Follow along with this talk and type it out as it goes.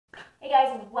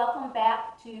guys, welcome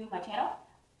back to my channel.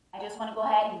 I just want to go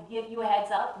ahead and give you a heads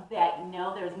up that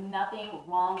no, there's nothing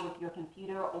wrong with your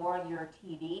computer or your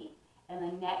TV. In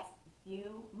the next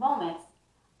few moments,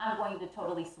 I'm going to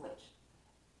totally switch.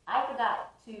 I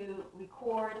forgot to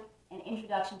record an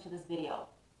introduction to this video.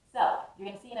 So, you're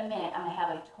going to see in a minute, I'm going to have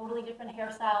a totally different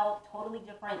hairstyle, totally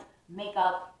different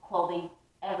makeup, clothing,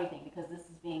 everything, because this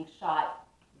is being shot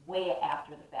way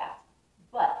after the fact.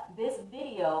 But this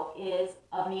video is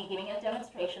of me giving a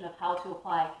demonstration of how to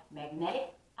apply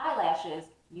magnetic eyelashes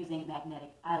using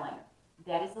magnetic eyeliner.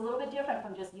 That is a little bit different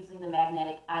from just using the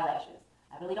magnetic eyelashes.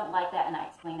 I really don't like that, and I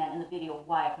explain that in the video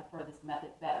why I prefer this method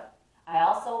better. I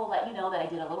also will let you know that I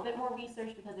did a little bit more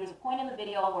research because there's a point in the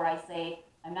video where I say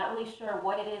I'm not really sure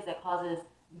what it is that causes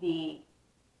the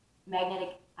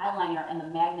magnetic eyeliner and the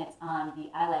magnets on the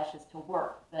eyelashes to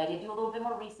work. But I did do a little bit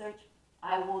more research.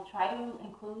 I will try to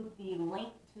include the link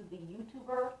to the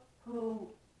YouTuber who,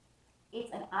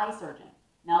 it's an eye surgeon.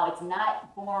 Now, it's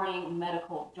not boring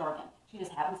medical jargon. She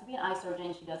just happens to be an eye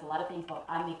surgeon. She does a lot of things about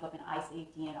eye makeup and eye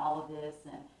safety and all of this.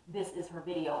 And this is her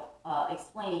video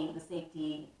explaining the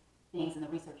safety things and the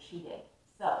research she did.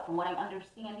 So, from what I'm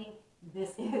understanding,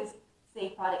 this is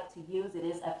safe product to use. It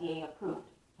is FDA approved.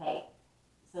 Okay,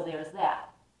 so there's that.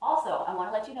 Also, I want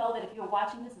to let you know that if you're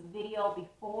watching this video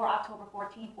before October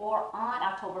 14th or on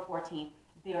October 14th,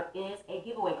 there is a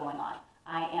giveaway going on.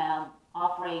 I am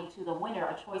offering to the winner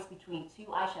a choice between 2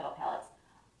 eyeshadow palettes.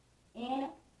 In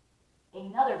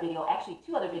another video, actually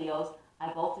 2 other videos,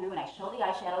 I go through and I show the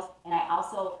eyeshadows, and I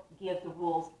also give the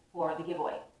rules for the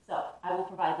giveaway. So I will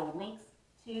provide the links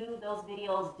to those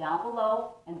videos down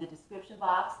below in the description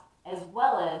box, as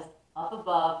well as up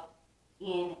above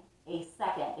in a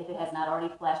second if it has not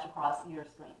already flashed across your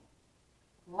screen.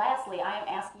 Lastly, I am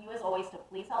asking you as always to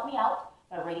please help me out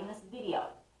by rating this video.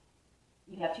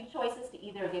 You have 2 choices to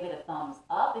either give it a thumbs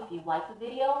up if you like the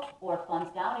video, or thumbs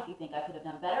down if you think I could have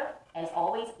done better. As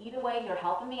always, either way, you're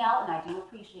helping me out, and I do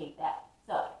appreciate that.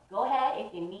 So go ahead,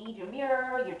 if you need your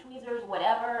mirror, your tweezers,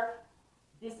 whatever.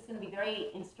 This is going to be a very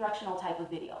instructional type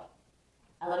of video.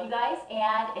 I love you guys,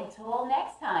 and until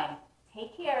next time,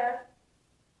 take care.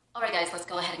 Alright guys, let's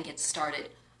go ahead and get started.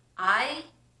 I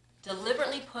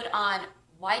deliberately put on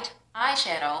white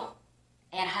eyeshadow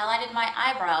and highlighted my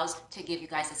eyebrows to give you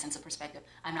guys a sense of perspective.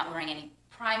 I'm not wearing any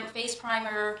face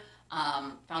primer,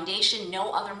 foundation,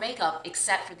 no other makeup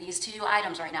except for these 2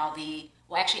 items right now.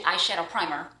 Actually eyeshadow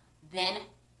primer, then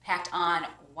packed on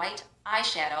white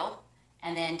eyeshadow,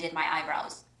 and then did my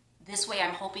eyebrows. This way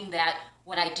I'm hoping that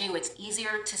what I do, it's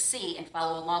easier to see and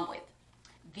follow along with.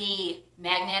 The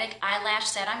magnetic eyelash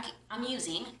set I'm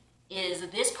using is,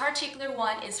 this particular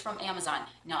one is from Amazon.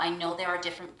 Now I know there are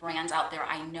different brands out there.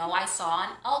 I know I saw on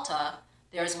Ulta,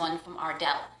 there's one from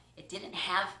Ardell. It didn't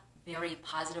have very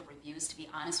positive reviews, to be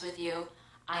honest with you.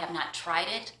 I have not tried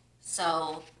it,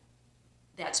 so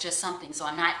that's just something. So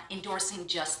I'm not endorsing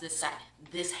just this set.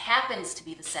 This happens to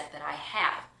be the set that I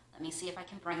have. Let me see if I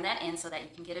can bring that in so that you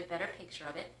can get a better picture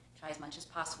of it. Try as much as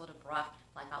possible to black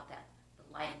out the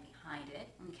lighting behind it.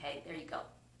 Okay, there you go.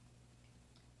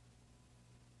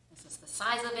 This is the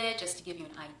size of it, just to give you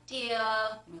an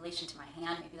idea in relation to my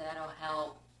hand. Maybe that'll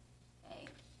help. Okay.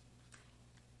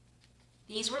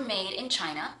 These were made in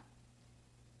China.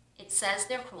 It says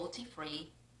they're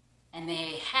cruelty-free, and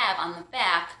they have on the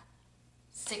back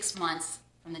 6 months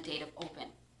from the date of open.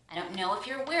 I don't know if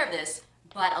you're aware of this,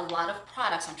 but a lot of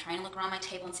products, I'm trying to look around my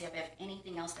table and see if I have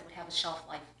anything else that would have a shelf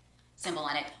life symbol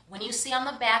on it. When you see on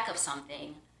the back of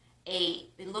something,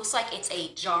 it looks like it's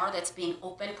a jar that's being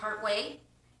opened part way,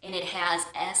 and it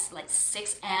has like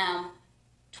 6M,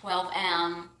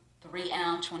 12M,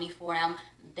 3M, 24M.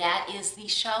 That is the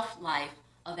shelf life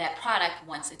of that product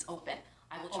once it's open.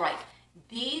 All right,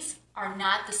 these are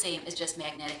not the same as just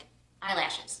magnetic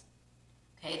eyelashes.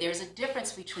 Okay, there's a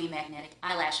difference between magnetic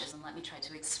eyelashes, and let me try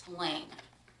to explain.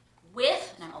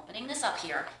 With, and I'm opening this up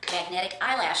here, magnetic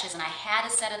eyelashes, and I had a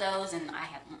set of those, and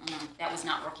that was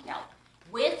not working out.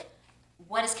 With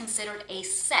what is considered a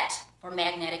set for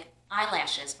magnetic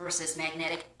eyelashes versus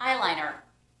magnetic eyeliner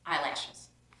eyelashes.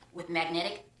 With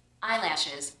magnetic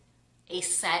eyelashes, a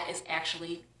set is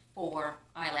actually 4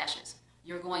 eyelashes.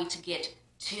 You're going to get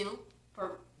 2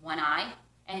 for one eye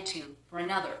and 2 for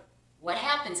another. What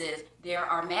happens is there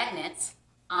are magnets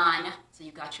on, so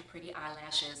you've got your pretty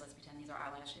eyelashes. Let's pretend these are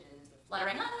eyelashes. They're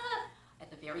fluttering. At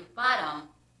the very bottom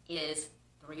is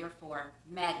 3 or 4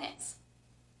 magnets.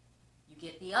 You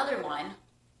get the other one,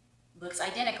 looks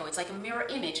identical. It's like a mirror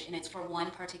image, and it's for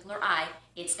one particular eye.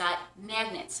 It's got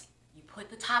magnets. You put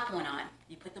the top one on,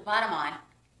 you put the bottom on.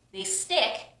 They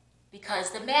stick because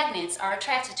the magnets are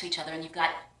attracted to each other, and you've got,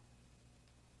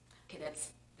 okay,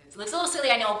 It looks a little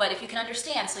silly, I know, but if you can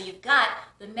understand, so you've got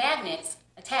the magnets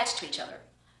attached to each other.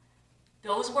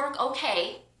 Those work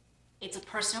okay. It's a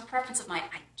personal preference of mine.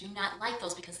 I do not like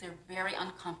those because they're very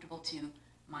uncomfortable to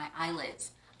my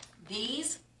eyelids.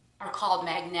 These are called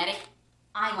magnetic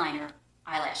eyeliner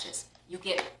eyelashes. You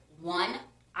get one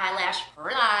eyelash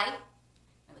per eye.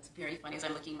 That looks very funny as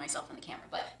I'm looking at myself in the camera,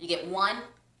 but you get one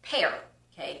pair,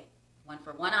 okay? One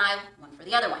for one eye, one for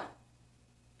the other one.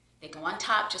 They go on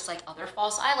top just like other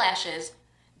false eyelashes.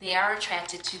 They are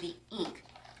attracted to the ink.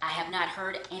 I have not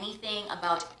heard anything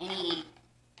about any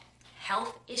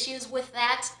health issues with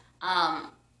that.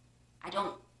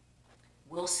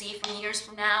 We'll see from years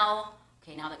from now.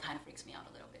 Okay, now that kind of freaks me out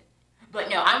a little bit. But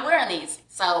no, I'm wearing these.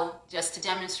 So just to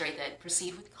demonstrate that,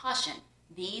 proceed with caution.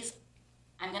 These,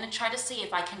 I'm gonna try to see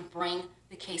if I can bring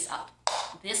the case up.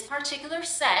 This particular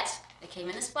set that came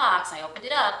in this box, I opened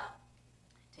it up.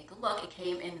 Take a look, it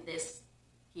came in this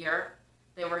here.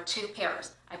 There were two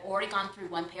pairs. I've already gone through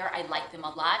one pair. I liked them a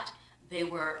lot. They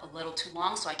were a little too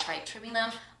long, so I tried trimming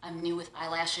them. I'm new with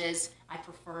eyelashes. I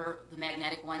prefer the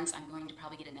magnetic ones. I'm going to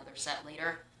probably get another set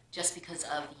later just because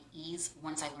of the ease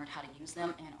once I learned how to use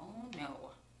them. And oh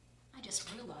no, I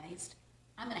just realized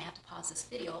I'm gonna have to pause this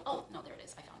video. Oh, no, there it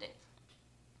is, I found it.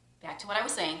 Back to what I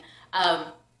was saying.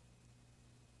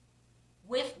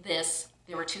 With this,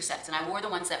 there were two sets, and I wore the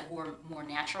ones that were more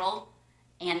natural,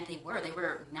 and they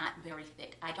were not very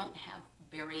thick. I don't have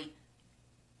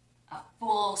a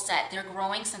full set. They're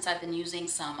growing since I've been using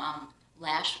some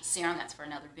lash serum. That's for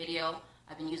another video.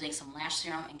 I've been using some lash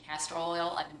serum and castor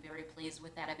oil. I've been very pleased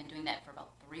with that. I've been doing that for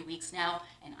about 3 weeks now,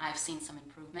 and I've seen some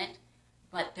improvement.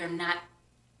 But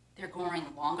they're growing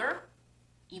longer.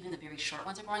 Even the very short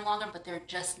ones are growing longer, but they're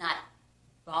just not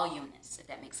voluminous, if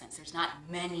that makes sense. There's not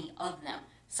many of them.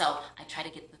 So I try to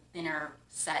get the thinner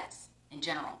sets in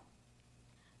general.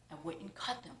 I wouldn't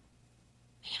cut them.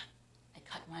 Man, I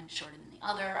cut one shorter than the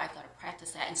other. I've got to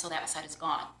practice that, and so that set is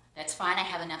gone. That's fine. I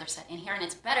have another set in here, and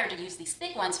it's better to use these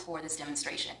thick ones for this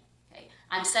demonstration. Okay,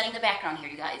 I'm setting the background here,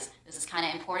 you guys. This is kind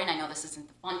of important. I know this isn't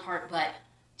the fun part, but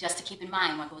just to keep in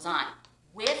mind what goes on.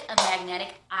 With a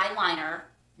magnetic eyeliner,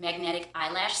 magnetic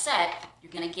eyelash set,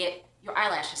 you're going to get your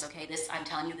eyelashes, okay? This, I'm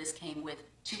telling you, this came with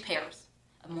two pairs.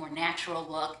 A more natural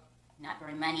look, not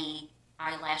very many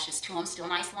eyelashes to them, still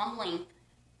nice long length.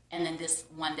 And then this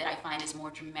one that I find is more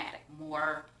dramatic,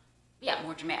 more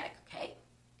dramatic, okay?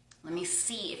 Let me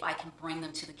see if I can bring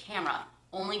them to the camera,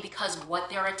 only because what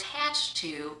they're attached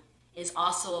to is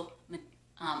also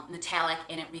metallic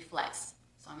and it reflects.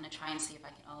 So I'm gonna try and see if I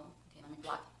can, let me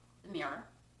block the mirror.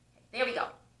 Okay, there we go.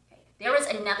 Okay. There is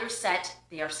another set,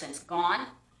 they are since gone.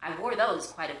 I wore those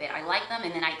quite a bit. I like them,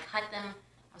 and then I cut them.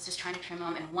 I was just trying to trim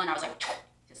them, and one I was like,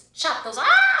 just chop those,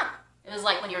 It was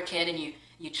like when you're a kid and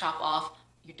you chop off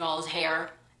your doll's hair,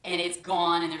 and it's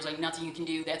gone, and there's like nothing you can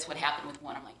do. That's what happened with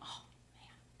one. I'm like, oh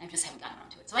man, I just haven't gotten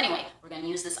around to it. So anyway, we're gonna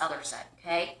use this other set,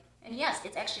 okay? And yes,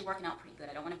 it's actually working out pretty good.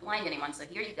 I don't want to blind anyone, so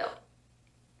here you go.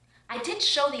 I did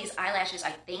show these eyelashes,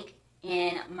 I think,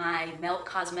 in my Melt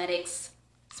Cosmetics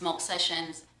Smoke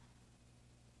Sessions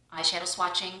eyeshadow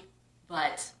swatching,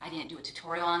 but I didn't do a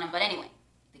tutorial on them. But anyway,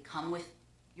 they come with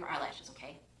your eyelashes,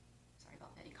 okay? Sorry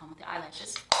about that. They come with the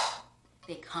eyelashes.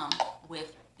 They come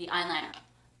with the eyeliner.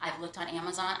 I've looked on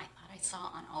Amazon. I thought I saw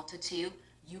on Ulta too.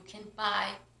 You can buy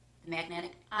the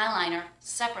magnetic eyeliner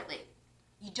separately.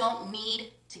 You don't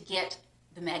need to get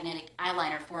the magnetic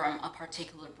eyeliner from a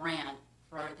particular brand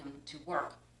for them to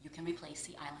work. You can replace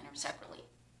the eyeliner separately.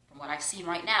 From what I've seen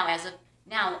right now, as of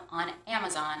now on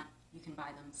Amazon, you can buy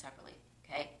them separately,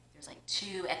 okay? There's like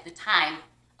two at the time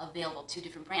available, two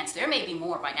different brands. There may be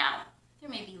more by now. There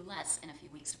may be less in a few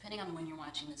weeks, depending on when you're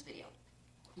watching this video.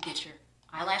 You get your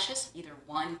eyelashes, either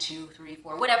 1, 2, 3,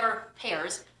 4, whatever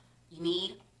pairs. You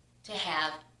need to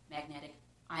have magnetic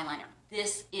eyeliner.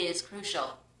 This is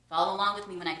crucial. Follow along with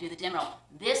me when I do the demo.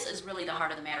 This is really the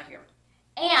heart of the matter here.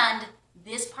 And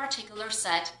this particular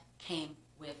set came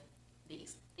with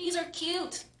these. These are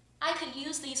cute. I could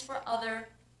use these for other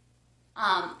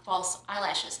false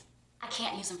eyelashes. I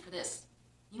can't use them for this.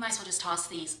 You might as well just toss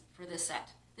these for this set.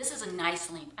 This is a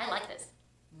nice length. I like this.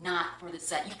 Not for this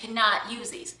set. You cannot use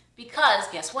these because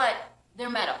guess what? They're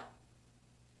metal.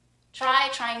 Try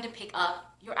trying to pick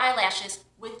up your eyelashes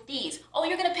with these. Oh,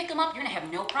 you're going to pick them up. You're going to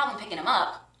have no problem picking them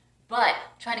up. But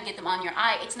trying to get them on your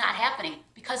eye, it's not happening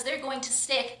because they're going to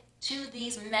stick to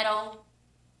these metal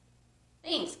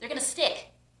things. They're going to stick.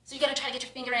 So you got to try to get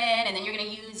your finger in, and then you're going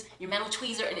to use your metal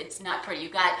tweezer, and it's not pretty.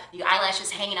 You've got your eyelashes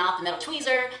hanging off the metal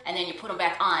tweezer, and then you put them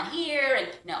back on here, and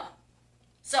no.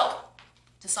 So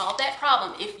to solve that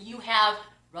problem, if you have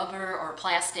rubber or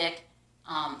plastic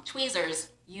tweezers,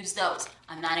 use those.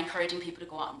 I'm not encouraging people to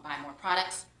go out and buy more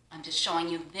products. I'm just showing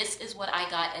you this is what I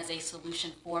got as a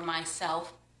solution for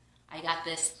myself. I got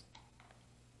this,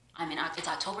 it's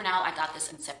October now, I got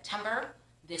this in September.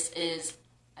 I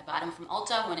bought them from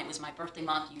Ulta when it was my birthday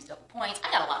month, used up the points.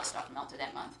 I got a lot of stuff from Ulta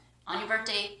that month. On your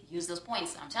birthday, use those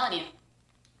points. I'm telling you,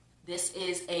 this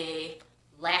is a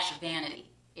lash vanity.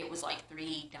 It was like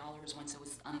 $3 once it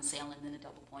was on sale and then the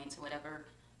double points or whatever.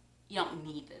 You don't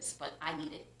need this, but I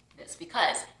needed this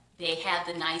because they have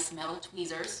the nice metal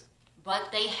tweezers,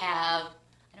 but they have,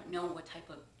 I don't know what type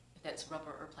of, if that's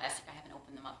rubber or plastic, I haven't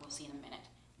opened them up, we'll see in a minute.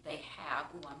 They have,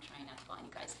 I'm trying not to blind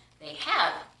you guys, they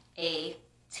have a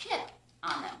tip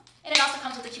on them. And it also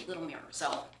comes with a cute little mirror,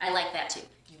 so I like that too.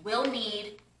 You will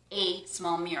need a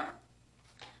small mirror.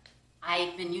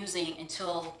 I've been using,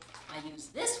 until I use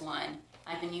this one,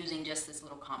 I've been using just this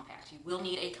little compact. You will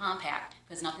need a compact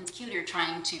because nothing's cuter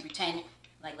trying to pretend,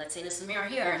 like let's say this is a mirror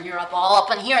here and you're all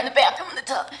up in here in the bathroom in the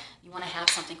tub. You want to have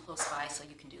something close by so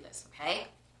you can do this, okay?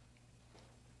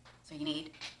 So you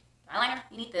need eyeliner,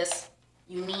 you need this.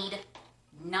 You need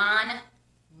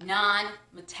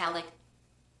non-metallic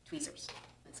tweezers.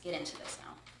 Let's get into this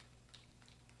now.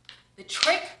 The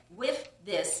trick with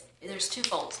this is there's two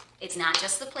folds. It's not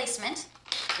just the placement.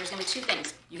 There's going to be two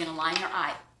things. You're going to line your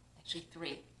eye. Actually,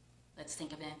 three. Let's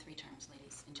think of it in three terms,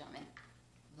 ladies and gentlemen.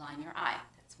 Line your eye.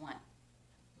 That's one.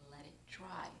 Let it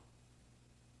dry.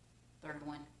 Third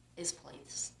one is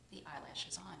place the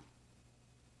eyelashes on.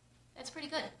 That's pretty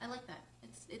good. I like that.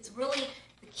 It's really,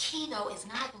 the key though is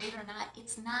not, believe it or not,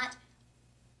 it's not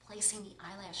placing the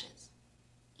eyelashes.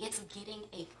 It's getting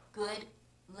a good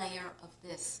layer of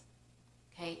this.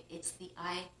 Okay, it's the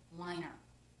eyeliner.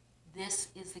 This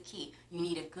is the key. You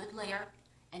need a good layer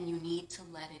and you need to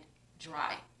let it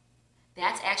dry.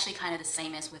 That's actually kind of the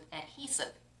same as with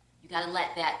adhesive. You got to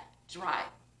let that dry.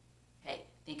 Okay,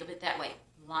 think of it that way.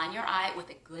 Line your eye with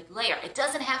a good layer. It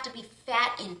doesn't have to be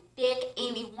fat and thick.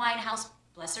 Amy Winehouse,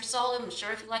 bless her soul, I'm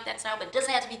sure if you like that style, but it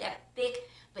doesn't have to be that thick,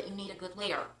 but you need a good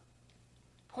layer.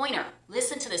 Pointer,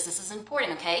 listen to this. This is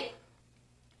important, okay?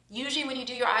 Usually when you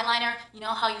do your eyeliner, you know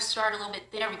how you start a little bit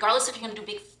thinner, regardless if you're going to do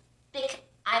big, thick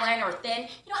eyeliner or thin.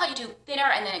 You know how you do thinner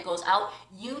and then it goes out?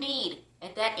 You need,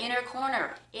 at that inner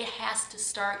corner, it has to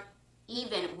start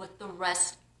even with the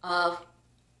rest of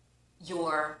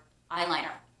your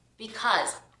eyeliner.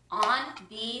 Because on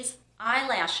these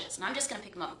eyelashes, and I'm just going to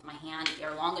pick them up with my hand,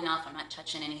 they're long enough, I'm not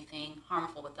touching anything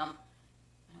harmful with them.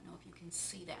 I don't know if you can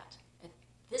see that. But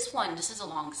this one, this is a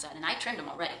long set, and I trimmed them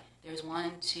already. There's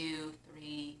 1, 2,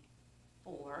 3,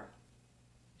 4.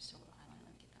 There's still a little eyeliner,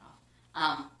 let me get that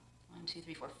off. 1, 2,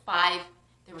 3, 4, 5.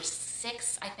 There were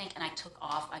 6, I think, and I took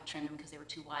off. I trimmed them because they were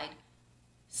too wide.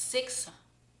 6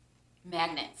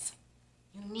 magnets.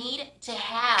 You need to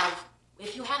have,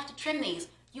 if you have to trim these,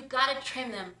 you've got to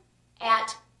trim them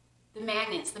at the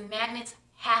magnets. The magnets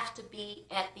have to be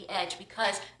at the edge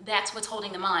because that's what's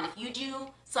holding them on. If you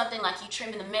do something like you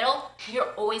trim in the middle,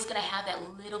 you're always going to have that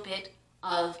little bit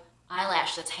of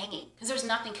eyelash that's hanging because there's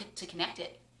nothing to connect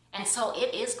it. And so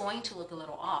it is going to look a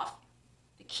little off.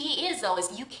 The key is, though,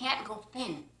 is you can't go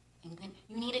thin and thin.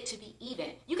 You need it to be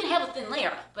even. You can have a thin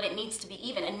layer, but it needs to be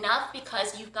even enough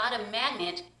because you've got a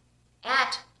magnet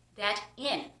at that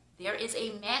end. There is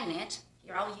a magnet.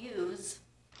 Here, I'll use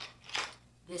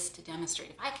this to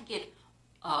demonstrate. If I could get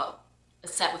a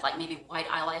set with like maybe white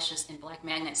eyelashes and black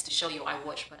magnets to show you, I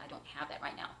wish, but I don't have that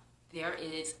right now. There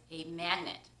is a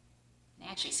magnet. And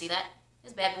actually, see that?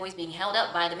 This bad boy's being held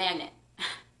up by the magnet.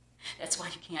 That's why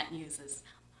you can't use this.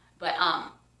 But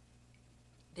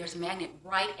there's a magnet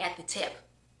right at the tip.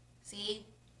 See?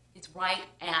 It's right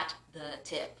at the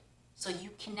tip. So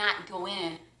you cannot go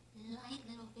in light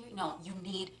little very, no, you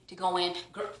need to go in,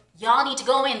 y'all need to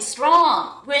go in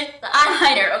strong with the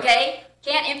eyeliner, okay?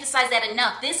 Can't emphasize that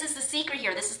enough. This is the secret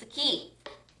here. This is the key.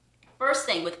 First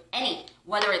thing with any,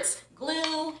 whether it's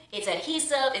glue, it's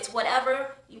adhesive, it's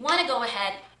whatever, you want to go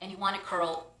ahead and you want to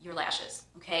curl your lashes,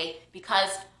 okay?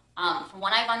 Because from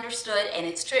what I've understood, and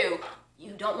it's true,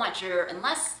 you don't want your,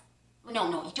 unless,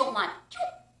 no, you don't want,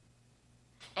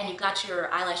 and you've got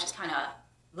your eyelashes kind of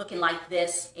looking like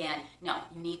this, and no,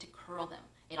 you need to curl them.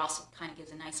 It also kind of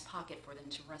gives a nice pocket for them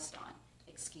to rest on.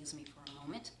 Excuse me for a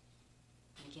moment.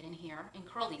 Let me get in here and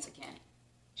curl these again.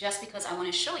 Just because I want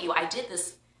to show you, I did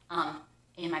this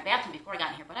in my bathroom before I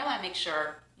got in here, but I want to make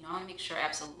sure, I want to make sure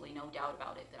absolutely no doubt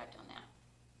about it that I've done that.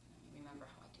 Let me remember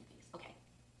how I do these. Okay.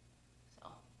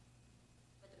 So,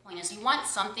 but the point is, you want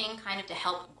something kind of to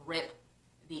help grip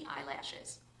the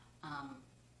eyelashes.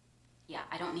 Yeah,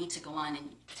 I don't need to go on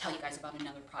and tell you guys about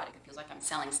another product. It feels like I'm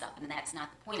selling stuff, and that's not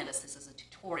the point of this. This is a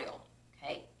tutorial,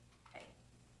 okay? Okay.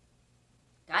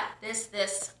 got this.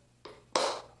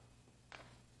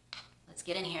 Let's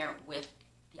get in here with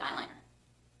the eyeliner.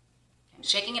 I'm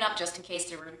shaking it up just in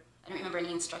case I don't remember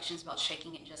any instructions about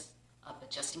shaking it just up, but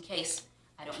just in case,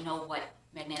 I don't know what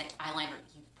magnetic eyeliner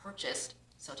you've purchased,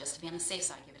 so just to be on the safe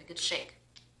side, give it a good shake.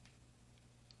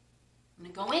 I'm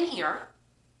going to go in here.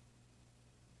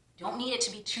 Don't need it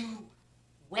to be too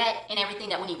wet and everything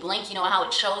that when you blink, you know how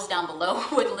it shows down below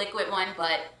with liquid one,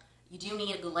 but you do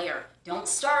need a glare. Don't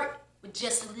start with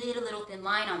just a little thin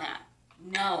line on that.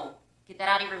 No, get that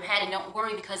out of your head and don't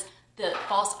worry because the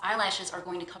false eyelashes are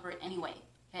going to cover it anyway,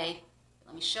 okay?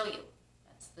 Let me show you.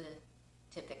 That's the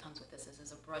tip that comes with this. This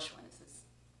is a brush one. This is,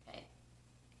 okay.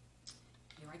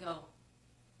 Here I go.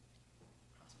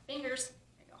 Cross my fingers.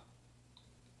 There you go.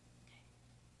 Okay.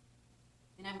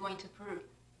 Then I'm going to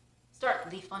start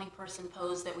the funny person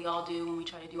pose that we all do when we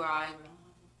try to do our eye.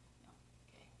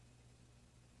 Okay.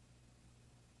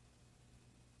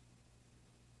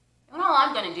 And all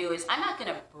I'm going to do is, I'm not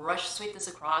going to brush sweep this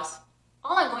across.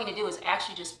 All I'm going to do is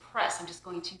actually just press. I'm just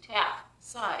going to tap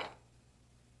side.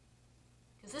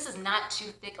 Because this is not too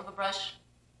thick of a brush.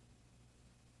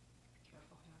 Be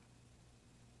careful here.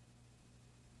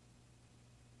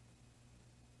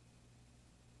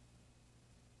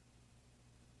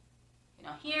 Okay,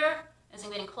 now here, as I'm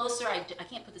getting closer, I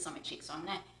can't put this on my cheek, so I'm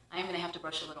going to have to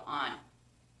brush a little on.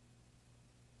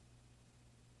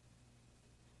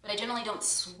 But I generally don't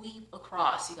sweep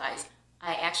across, you guys.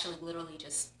 I actually literally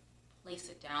just place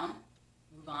it down,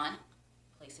 move on,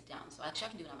 place it down. So actually I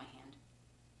can do it on my hand.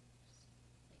 Just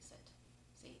place it.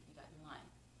 See, you got your line.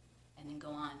 And then go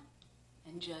on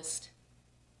and just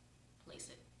place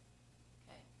it.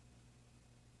 Okay.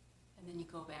 And then you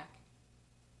go back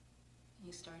and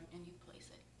you start and you place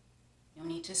it. No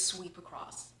need to sweep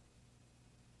across.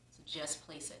 So just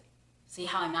place it. See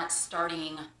how I'm not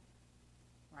starting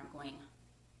where I'm going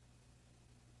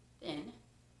thin, and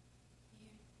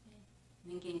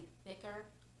then getting thicker,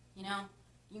 you know?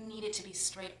 You need it to be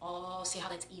straight all, see how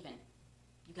that's even.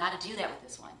 You got to do that with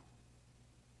this one.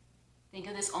 Think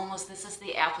of this almost, this is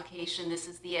the application, this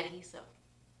is the adhesive.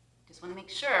 Just want to make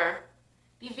sure,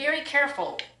 be very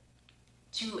careful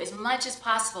to, as much as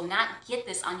possible, not get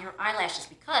this on your eyelashes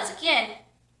because, again,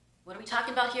 what are we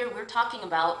talking about here? We're talking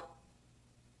about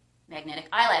magnetic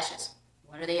eyelashes.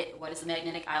 What is the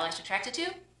magnetic eyelash attracted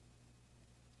to?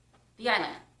 The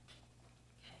eyeliner.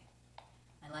 Okay.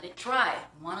 I let it dry.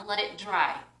 I want to let it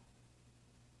dry.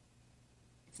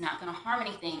 It's not going to harm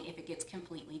anything if it gets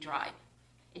completely dry.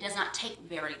 It does not take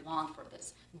very long for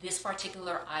this. This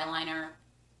particular eyeliner,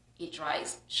 it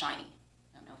dries shiny.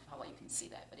 I don't know how well you can see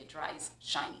that, but it dries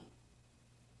shiny.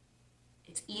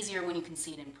 It's easier when you can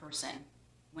see it in person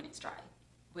when it's dry,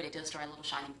 but it does dry a little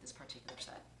shiny with this particular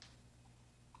set.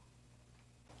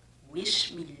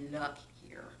 Wish me luck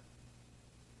here.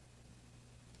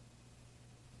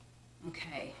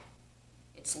 Okay,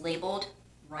 it's labeled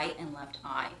right and left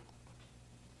eye.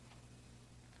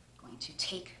 I'm going to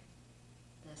take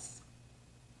this,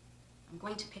 I'm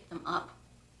going to pick them up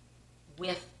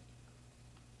with,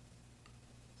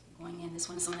 so going in, this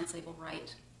one is the one that's labeled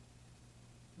right.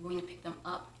 I'm going to pick them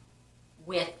up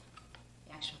with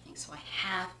the actual thing, so I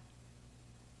have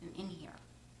them in here.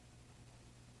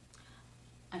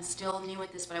 I'm still new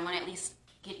at this, but I want to at least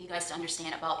get you guys to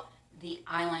understand about the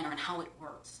eyeliner and how it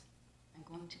works.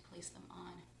 I'm going to place them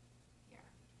on here.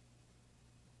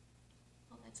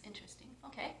 Oh, that's interesting.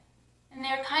 Okay. And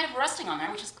they're kind of resting on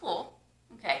there, which is cool.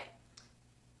 Okay.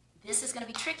 This is going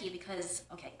to be tricky because,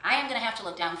 okay, I am going to have to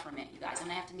look down for a minute, you guys. I'm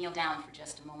going to have to kneel down for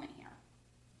just a moment here.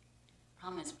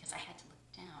 Problem is, because I had to look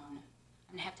down,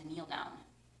 I'm going to have to kneel down.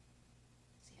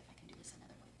 See if I can do this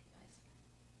another way with you guys.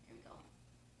 Here we go.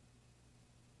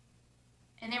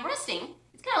 And they're resting.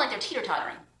 It's kind of like they're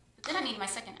teeter-tottering. But then I need my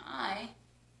second eye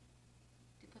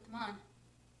to put them on.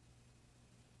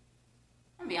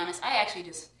 I'm going to be honest, I actually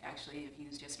have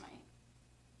used just my,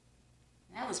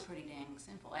 that was pretty dang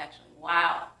simple actually.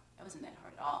 Wow, that wasn't that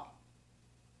hard at all.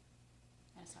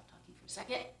 I gotta stop talking for a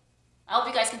second. I hope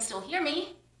you guys can still hear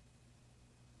me.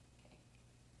 Okay.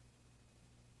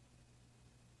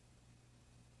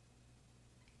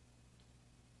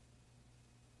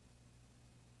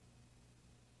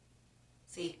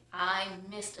 See, I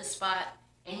missed a spot,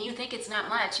 and you think it's not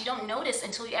much. You don't notice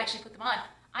until you actually put them on.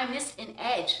 I missed an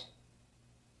edge.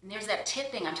 And there's that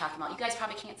tip thing I'm talking about. You guys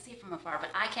probably can't see it from afar,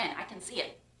 but I can. I can see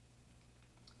it.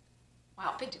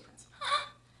 Wow, big difference.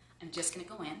 I'm just going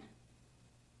to go in. And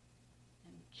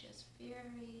just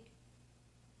very...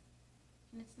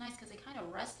 And it's nice because they kind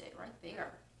of rest it right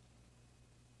there.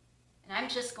 And I'm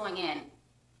just going in.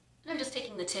 And I'm just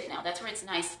taking the tip now. That's where it's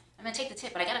nice. I'm going to take the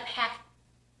tip, but I got to pack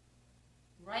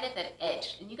right at that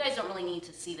edge. And you guys don't really need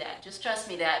to see that. Just trust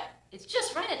me that it's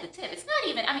just right at the tip. It's not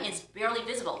even, I mean, it's barely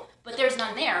visible, but there's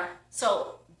none there.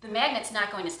 So the magnet's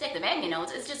not going to stick. The magnet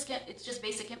knows it's just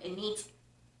basic, it needs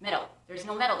metal. There's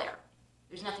no metal there.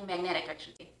 There's nothing magnetic, I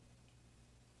should say.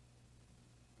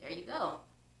 There you go.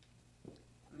 I'm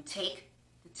going to take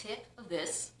the tip of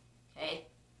this, okay,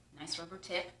 nice rubber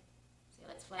tip. See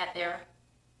how it's flat there?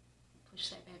 Push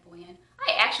that bad boy in.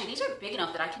 Actually, these are big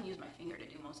enough that I can use my finger to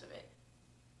do most of it.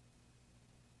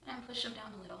 And push them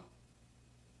down a little.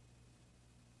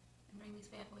 And bring these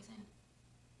bad boys in.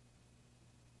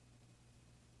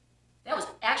 That was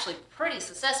actually pretty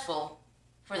successful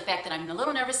for the fact that I'm a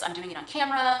little nervous. I'm doing it on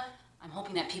camera. I'm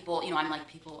hoping that people, I'm like,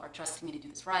 people are trusting me to do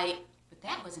this right. But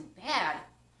that wasn't bad.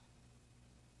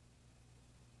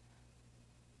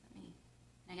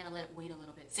 I gotta let it wait a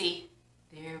little bit. See,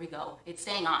 there we go. It's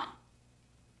staying on.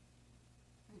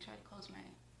 Let me try to close my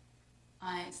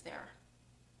eyes there.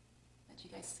 Let you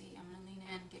guys see. I'm gonna lean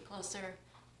in, get closer.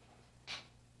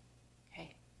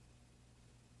 Okay.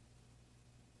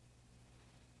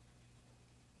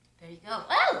 There you go.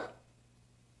 Oh!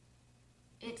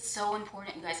 It's so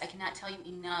important, you guys. I cannot tell you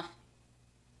enough.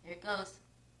 There it goes.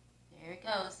 There it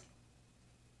goes.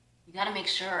 You gotta make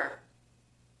sure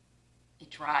it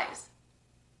dries.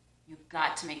 You've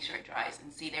got to make sure it dries.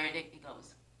 And see, there it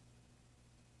goes.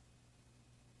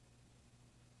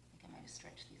 I think I might have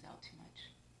stretched these out too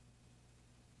much.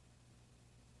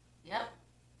 Yep.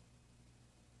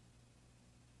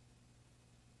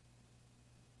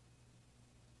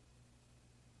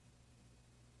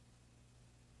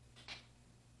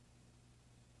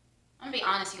 I'm going to be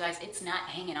honest, you guys, it's not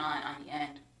hanging on the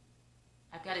end.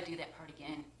 I've got to do that part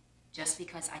again, just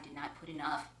because I did not put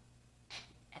enough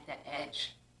at that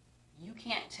edge. You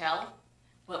can't tell,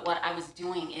 but what I was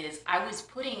doing is I was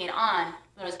putting it on,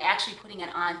 but I was actually putting it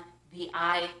on the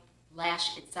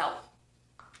eyelash itself.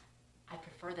 I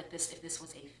prefer that if this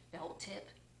was a felt tip,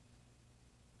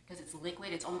 because it's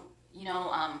liquid, it's,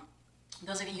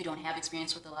 those of you who don't have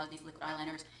experience with a lot of these liquid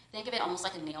eyeliners, think of it almost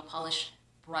like a nail polish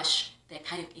brush that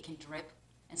it can drip.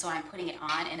 And so I'm putting it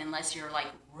on, and unless you're like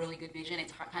really good vision,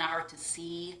 it's kind of hard to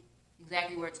see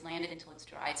exactly where it's landed until it's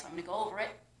dried. So I'm going to go over it.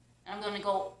 And I'm going to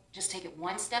go just take it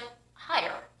one step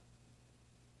higher.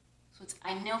 So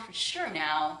I know for sure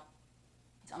now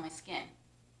it's on my skin.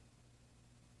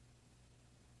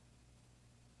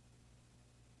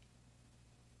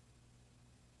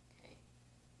 Okay.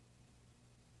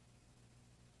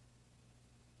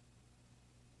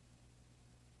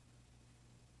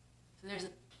 So there's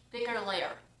a thicker layer.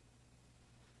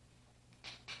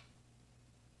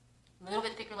 A little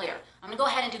bit thicker layer. I'm going to go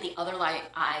ahead and do the other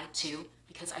eye too,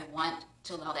 because I want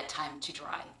to allow that time to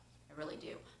dry. I really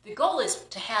do. The goal is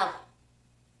to have,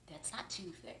 that's not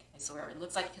too thick, I swear. It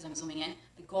looks like, because I'm zooming in,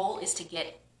 the goal is to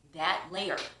get that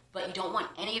layer, but you don't want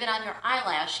any of it on your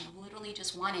eyelash. You literally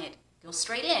just want it, go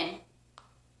straight in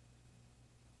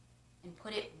and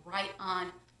put it right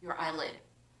on your eyelid.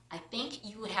 I think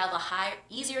you would have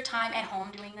easier time at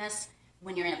home doing this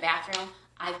when you're in a bathroom.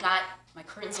 I've got my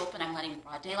curtains open, I'm letting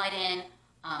broad daylight in.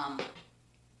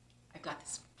 I've got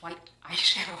this white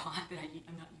eyeshadow on that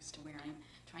I'm not used to wearing. I'm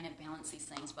trying to balance these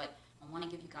things, but I want to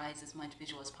give you guys as much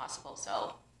visual as possible,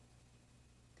 so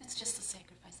that's just a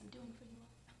sacrifice I'm doing for you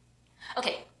all.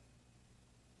 Okay,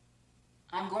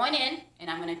 I'm going in, and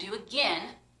I'm going to do again.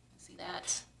 See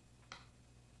that?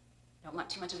 I don't want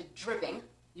too much of it dripping.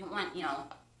 You don't want,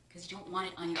 because you don't want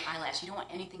it on your eyelash. You don't want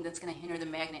anything that's going to hinder the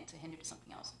magnet to hinder to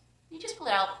something else. You just pull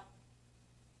it out.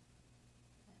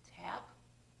 Tap.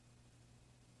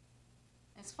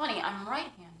 It's funny, I'm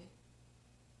right-handed.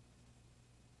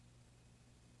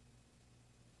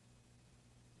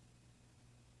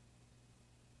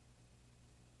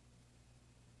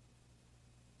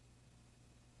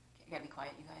 Okay, I gotta be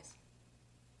quiet, you guys.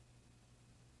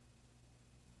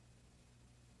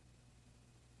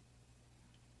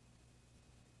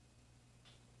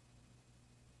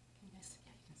 Can you guys see?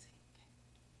 Yeah, you can see.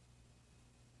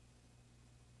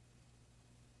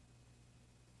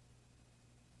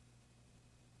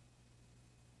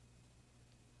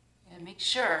 Okay. And make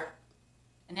sure,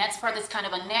 and that's the part that's kind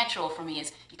of unnatural for me,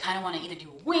 is you kind of want to either do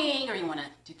a wing or you want to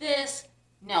do this.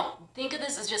 No, think of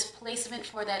this as just placement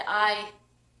for that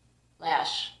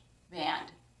eyelash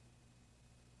band.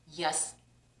 Yes,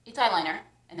 it's eyeliner,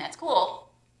 and that's cool,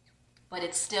 but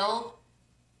it's still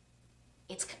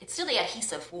the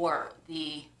adhesive for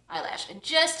the eyelash. And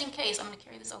just in case, I'm going to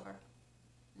carry this over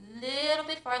a little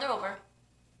bit farther over.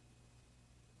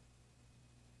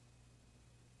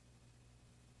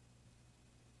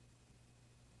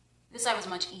 This side was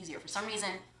much easier. For some reason,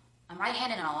 I'm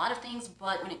right-handed on a lot of things,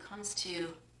 but when it comes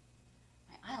to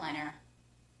my eyeliner.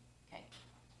 Okay,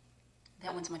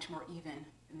 that one's much more even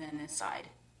than this side.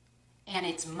 And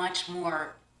it's much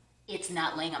more, it's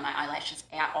not laying on my eyelashes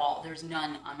at all. There's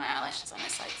none on my eyelashes on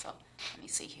this side, so let me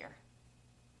see here.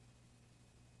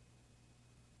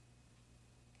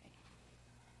 Okay.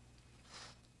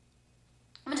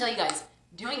 I'm gonna tell you guys,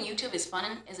 doing YouTube, as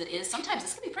fun as it is, sometimes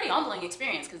this can be a pretty humbling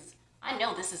experience because I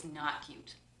know this is not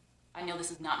cute. I know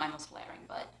this is not my most flattering,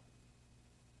 but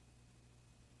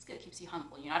it's good. It keeps you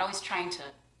humble. You're not always trying to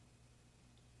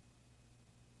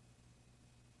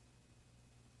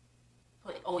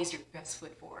put always your best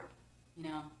foot forward, you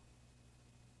know?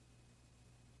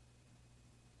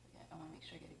 I want to make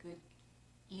sure I get a good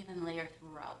even layer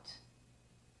throughout.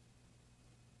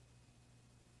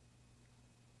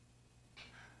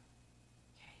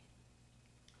 Okay.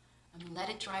 I'm going to let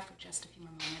it dry for just a few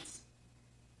more minutes,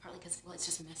 partly because, well, it's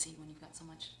just messy when you've got so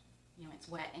much, you know, it's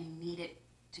wet and you need it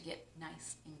to get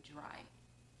nice and dry.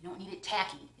 You don't need it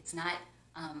tacky. It's not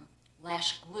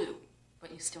lash glue,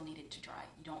 but you still need it to dry.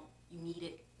 You need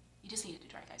it, you just need it to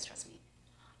dry, guys, trust me.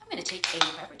 I'm going to take a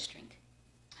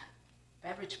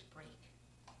beverage break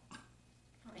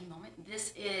for a moment.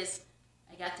 This is,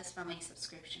 I got this from a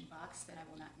subscription box that I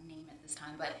will not name at this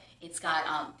time, but it's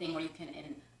got thing where you can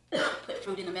put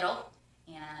fruit in the middle,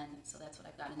 and so that's what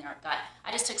I've got in there.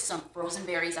 I just took some frozen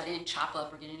berries. I didn't chop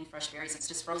up or get any fresh berries. It's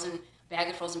just bag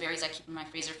of frozen berries I keep in my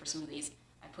freezer for smoothies.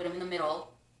 I put them in the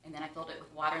middle, and then I filled it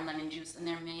with water and lemon juice, and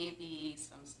there may be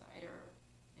some cider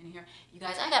in here. You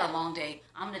guys, I got a long day.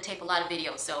 I'm going to tape a lot of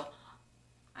videos, so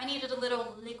I needed a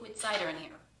little liquid cider in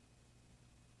here.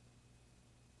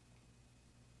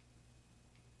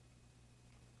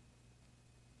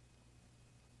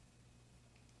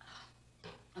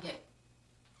 Okay.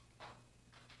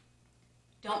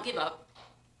 Don't give up.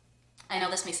 I know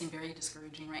this may seem very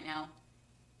discouraging right now.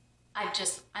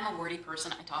 I'm a wordy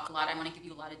person. I talk a lot. I want to give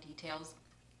you a lot of details.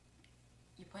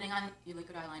 You're putting on your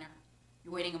liquid eyeliner.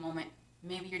 You're waiting a moment.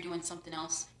 Maybe you're doing something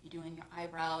else. You're doing your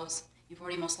eyebrows. You've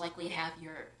already most likely have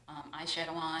your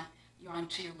eyeshadow on. You're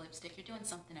onto your lipstick. You're doing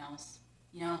something else.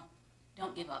 You know,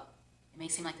 don't give up. It may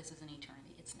seem like this is an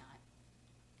eternity. It's not.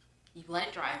 You let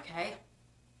it dry, okay?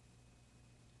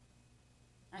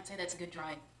 I'd say that's a good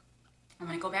dry. I'm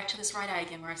going to go back to this right eye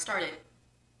again where I started.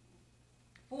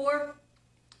 For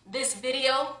this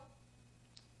video,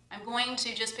 I'm going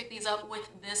to just pick these up with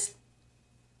this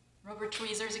rubber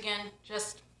tweezers again,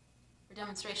 just for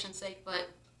demonstration's sake, but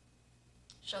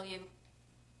show you.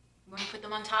 I'm going to put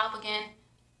them on top again.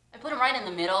 I put them right in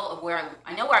the middle of where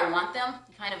I know where I want them.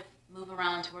 You kind of move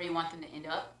around to where you want them to end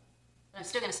up. But I'm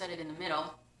still going to set it in the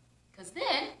middle, because then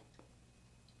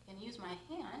I can use my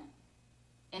hand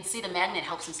and see the magnet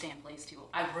helps them stay in place too.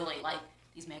 I really like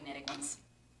these magnetic ones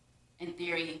in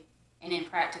theory and in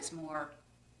practice more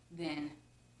than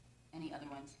any other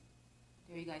ones.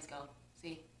 There you guys go.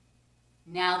 See?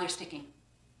 Now they're sticking.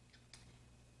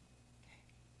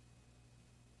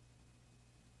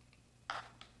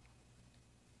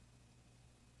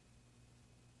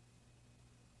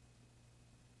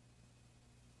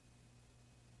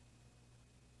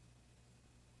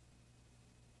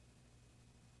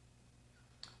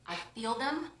 I feel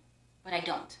them, but I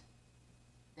don't.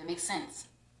 That makes sense.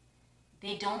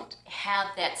 They don't have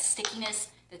that stickiness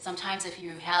that sometimes if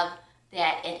you have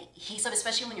that adhesive,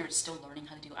 especially when you're still learning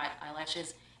how to do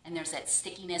eyelashes, and there's that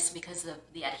stickiness because of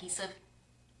the adhesive.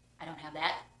 I don't have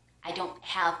that. I don't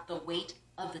have the weight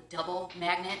of the double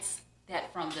magnets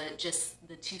that from just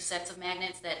the two sets of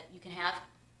magnets that you can have.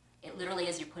 It literally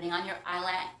is you're putting on your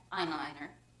eyeliner,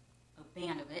 a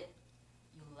band of it,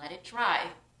 you let it dry,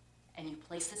 and you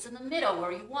place this in the middle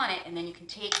where you want it, and then you can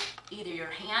take either your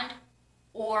hand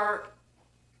or,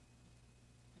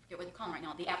 I forget what they call them right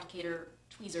now, the applicator,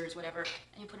 tweezers, whatever,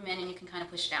 and you put them in and you can kind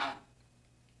of push down.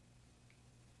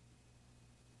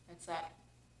 That's that.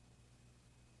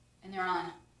 And they're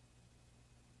on.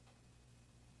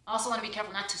 Also want to be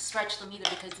careful not to stretch them either,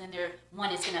 because then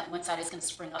one side is going to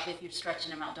spring up if you're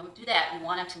stretching them out. Don't do that. You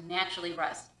want them to naturally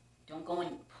rest. Don't go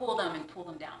and pull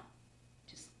them down.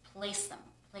 Just place them,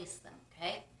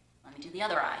 okay? Let me do the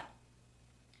other eye.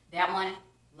 That one,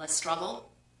 less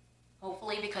struggle,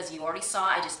 hopefully, because you already saw,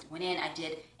 I just went in, I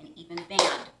did an even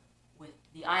band with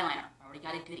the eyeliner. I already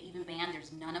got a good even band.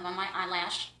 There's none of them on my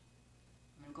eyelash.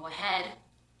 I'm going to go ahead.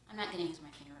 I'm not going to use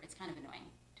my finger. It's kind of annoying,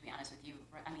 to be honest with you.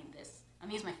 I mean this. I'm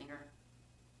going to use my finger.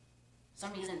 For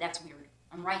some reason, that's weird.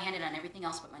 I'm right-handed on everything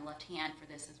else, but my left hand for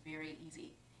this is very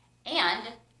easy. And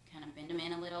kind of bend them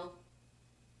in a little.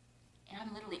 And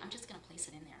I'm just going to place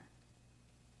it in there.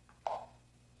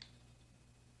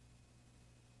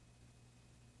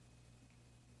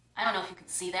 I don't know if you could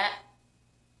see that.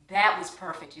 That was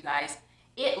perfect, you guys.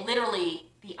 it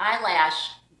literally, the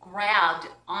eyelash grabbed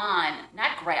on,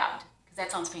 not grabbed, because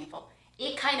that sounds painful.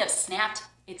 It kind of snapped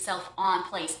itself on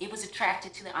place. It was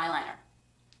attracted to the eyeliner.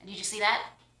 And did you see that?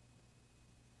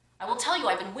 I will tell you,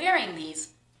 I've been wearing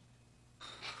these,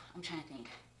 I'm trying to think.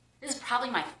 This is probably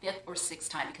my 5th or 6th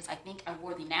time because I think I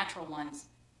wore the natural ones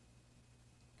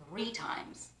 3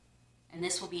 times. And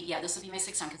this will be my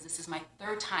 6th time because this is my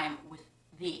 3rd time with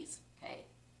these, okay?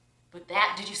 But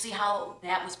that, did you see how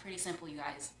that was pretty simple, you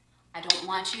guys? I don't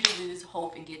want you to lose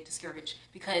hope and get discouraged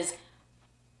because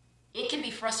it can be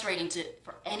frustrating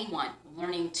for anyone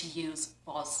learning to use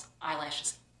false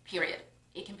eyelashes, period.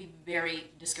 It can be very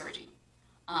discouraging.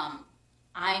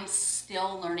 I'm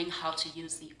still learning how to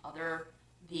use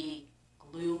the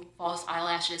glue false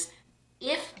eyelashes.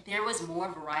 If there was more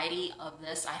variety of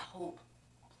this, I hope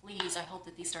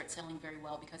that these start selling very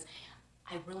well because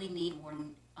I really need more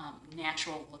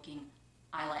natural looking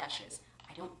eyelashes.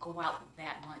 I don't go out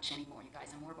that much anymore, you guys.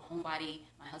 I'm more of a homebody.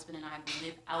 My husband and I, we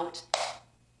live out.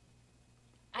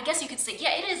 I guess you could say,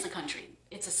 yeah, it is the country.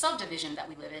 It's a subdivision that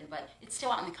we live in, but it's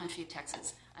still out in the country of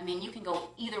Texas. I mean, you can go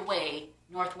either way,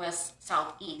 northwest,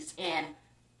 southeast, and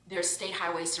there's state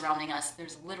highways surrounding us.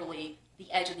 There's literally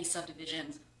the edge of these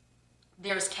subdivisions.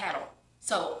 There's cattle.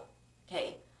 So,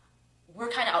 okay, we're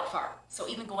kind of out far. So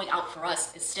even going out for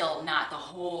us is still not the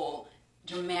whole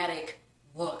dramatic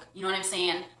look. You know what I'm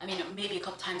saying? I mean, maybe a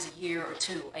couple times a year or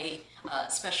two, a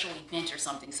special event or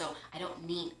something. So I don't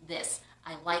need this.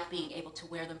 I like being able to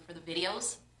wear them for the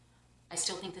videos. I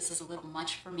still think this is a little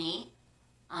much for me.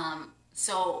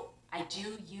 So I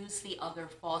do use the other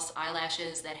false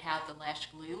eyelashes that have the lash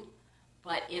glue.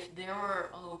 But if there were,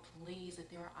 if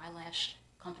there are eyelash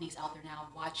companies out there now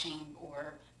watching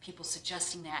or people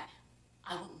suggesting that,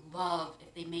 I would love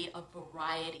if they made a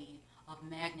variety of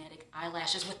magnetic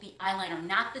eyelashes with the eyeliner,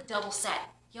 not the double set.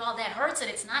 Y'all, that hurts and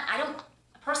it's not, I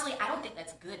don't think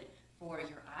that's good for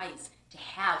your eyes to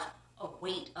have a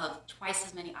weight of twice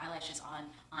as many eyelashes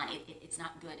on it. It's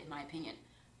not good in my opinion.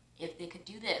 If they could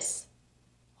do this,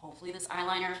 hopefully this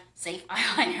eyeliner, safe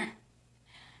eyeliner,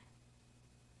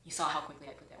 you saw how quickly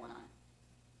I put that one on.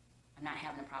 I'm not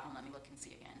having a problem. Let me look and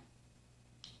see again.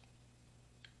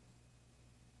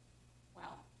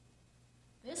 Wow.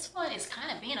 This one is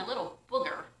kind of being a little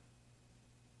booger.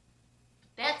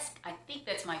 I think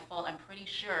that's my fault. I'm pretty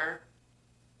sure.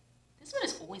 This one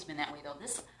has always been that way though.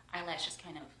 This eyelash just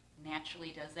kind of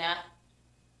naturally does that.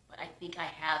 But I think I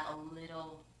have a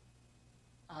little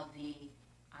of the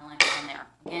eyeliner in there.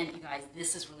 Again, you guys,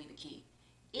 this is really the key.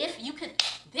 If you could,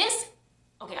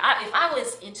 if I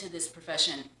was into this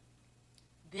profession,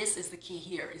 this is the key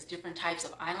here, is different types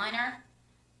of eyeliner.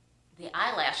 The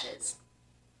eyelashes,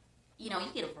 you know, you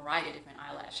get a variety of different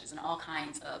eyelashes and all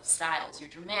kinds of styles. Your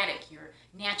dramatic, your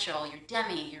natural, your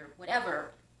demi, your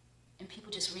whatever. And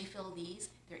people just refill these.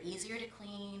 They're easier to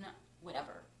clean,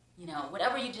 whatever. You know,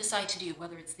 whatever you decide to do,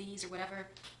 whether it's these or whatever.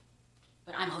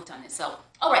 But I'm hooked on this. So,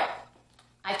 all right.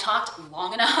 I've talked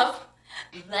long enough.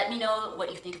 Let me know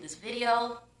what you think of this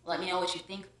video. Let me know what you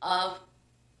think of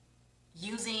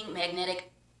using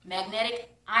magnetic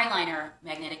eyeliner,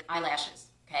 magnetic eyelashes.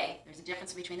 Okay? There's a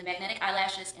difference between the magnetic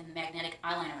eyelashes and the magnetic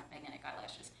eyeliner, magnetic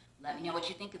eyelashes. Let me know what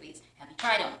you think of these. Have you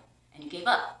tried them and you gave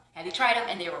up? Have you tried them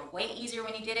and they were way easier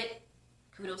when you did it?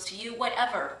 Kudos to you.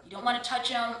 Whatever. You don't want to touch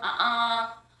them.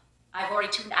 I've already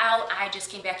tuned out. I just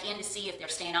came back in to see if they're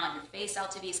staying on your face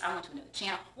LTVs. I went to another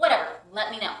channel. Whatever.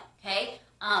 Let me know. Okay?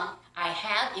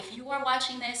 If you are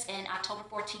watching this and October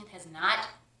 14th has not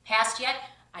passed yet,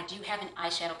 I do have an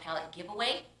eyeshadow palette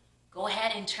giveaway. Go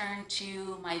ahead and turn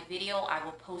to my video. I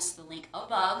will post the link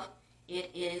above.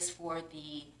 It is for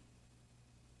the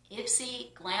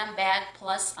Ipsy Glam Bag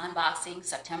Plus Unboxing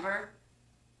September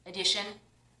edition.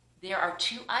 There are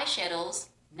 2 eyeshadows,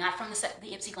 not from the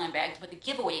Ipsy Glam Bag, but the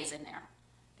giveaway is in there.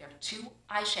 There are 2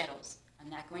 eyeshadows. I'm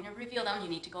not going to reveal them. You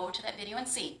need to go over to that video and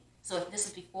see. So if this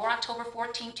is before October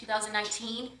 14,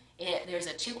 2019, there's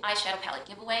a 2 eyeshadow palette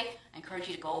giveaway. I encourage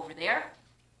you to go over there.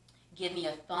 Give me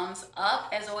a thumbs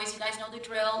up. As always, you guys know the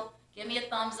drill. Give me a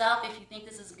thumbs up if you think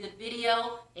this is a good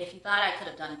video. If you thought I could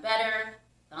have done better,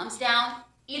 thumbs down.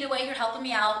 Either way, you're helping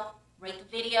me out. Rate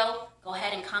the video. Go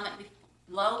ahead and comment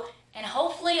below. And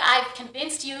hopefully I've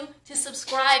convinced you to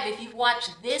subscribe. If you've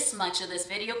watched this much of this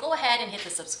video, go ahead and hit the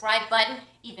subscribe button.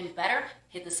 Even better,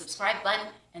 hit the subscribe button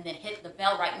and then hit the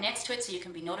bell right next to it so you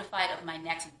can be notified of my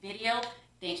next video.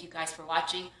 Thank you guys for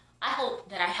watching. I hope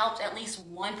that I helped at least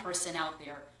one person out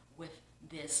there with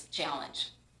this challenge.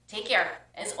 Take care.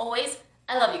 As always,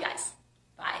 I love you guys.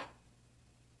 Bye.